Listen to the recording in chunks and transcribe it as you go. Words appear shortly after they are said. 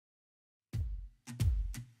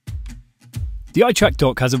The iTrack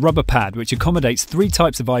dock has a rubber pad which accommodates 3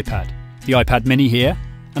 types of iPad: the iPad mini here,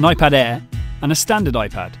 an iPad Air and a standard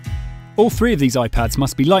iPad. All 3 of these iPads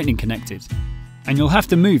must be lightning connected, and you'll have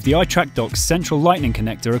to move the iTrack dock's central lightning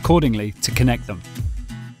connector accordingly to connect them.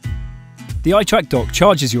 The iTrack dock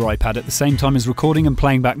charges your iPad at the same time as recording and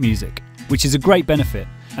playing back music, which is a great benefit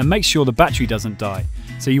and makes sure the battery doesn't die,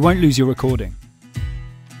 so you won't lose your recording.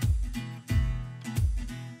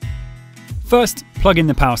 First, plug in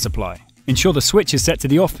the power supply. Ensure the switch is set to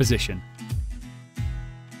the off position.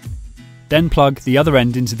 Then plug the other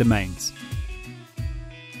end into the mains.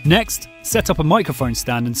 Next, set up a microphone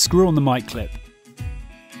stand and screw on the mic clip.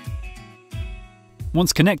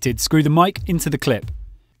 Once connected, screw the mic into the clip.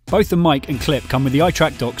 Both the mic and clip come with the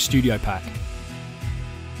iTrack dock studio pack.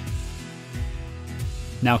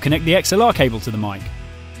 Now connect the XLR cable to the mic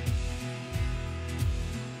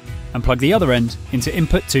and plug the other end into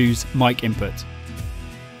input 2's mic input.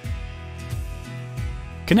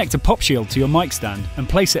 Connect a pop shield to your mic stand and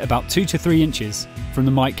place it about 2 to 3 inches from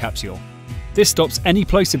the mic capsule. This stops any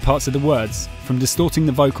plosive parts of the words from distorting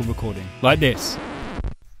the vocal recording, like this.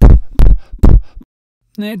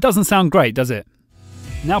 It doesn't sound great, does it?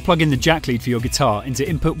 Now plug in the jack lead for your guitar into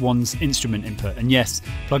input 1's instrument input, and yes,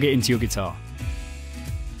 plug it into your guitar.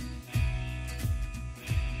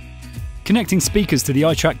 Connecting speakers to the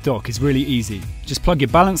iTrack dock is really easy. Just plug your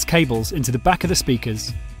balanced cables into the back of the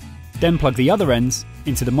speakers, then plug the other ends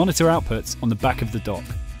into the monitor outputs on the back of the dock.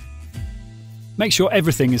 Make sure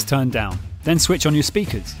everything is turned down, then switch on your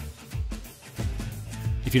speakers.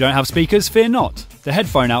 If you don't have speakers, fear not. The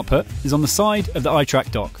headphone output is on the side of the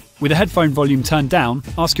iTrack dock. With the headphone volume turned down,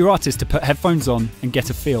 ask your artist to put headphones on and get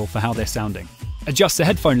a feel for how they're sounding. Adjust the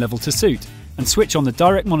headphone level to suit and switch on the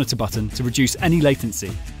direct monitor button to reduce any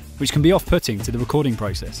latency, which can be off-putting to the recording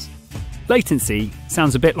process. Latency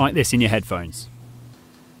sounds a bit like this in your headphones.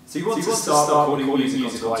 So you want to start recording music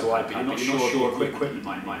onto iPad, but you're not sure what equipment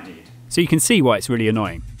you might need. So you can see why it's really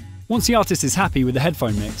annoying. Once the artist is happy with the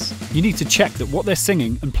headphone mix, you need to check that what they're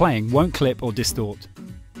singing and playing won't clip or distort.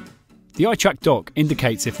 The iTrack dock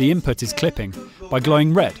indicates if the input is clipping by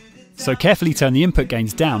glowing red, so carefully turn the input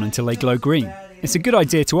gains down until they glow green. It's a good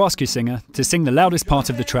idea to ask your singer to sing the loudest part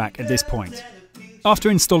of the track at this point.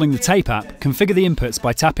 After installing the tape app, configure the inputs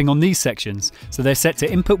by tapping on these sections so they're set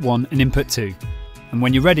to input 1 and input 2. And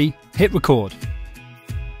when you're ready, hit record.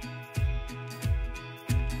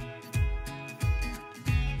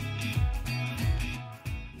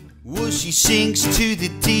 Well, she sinks to the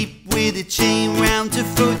deep with a chain round her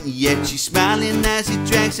foot, and yet she's smiling as he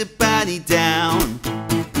drags her body down.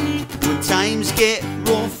 When times get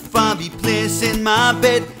rough, I'll be placing my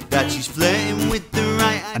bet that she's flirting with the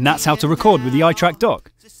right. And that's how to record with the iTrack dock.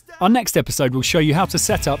 Our next episode will show you how to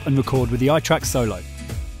set up and record with the iTrack Solo.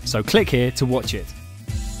 So click here to watch it.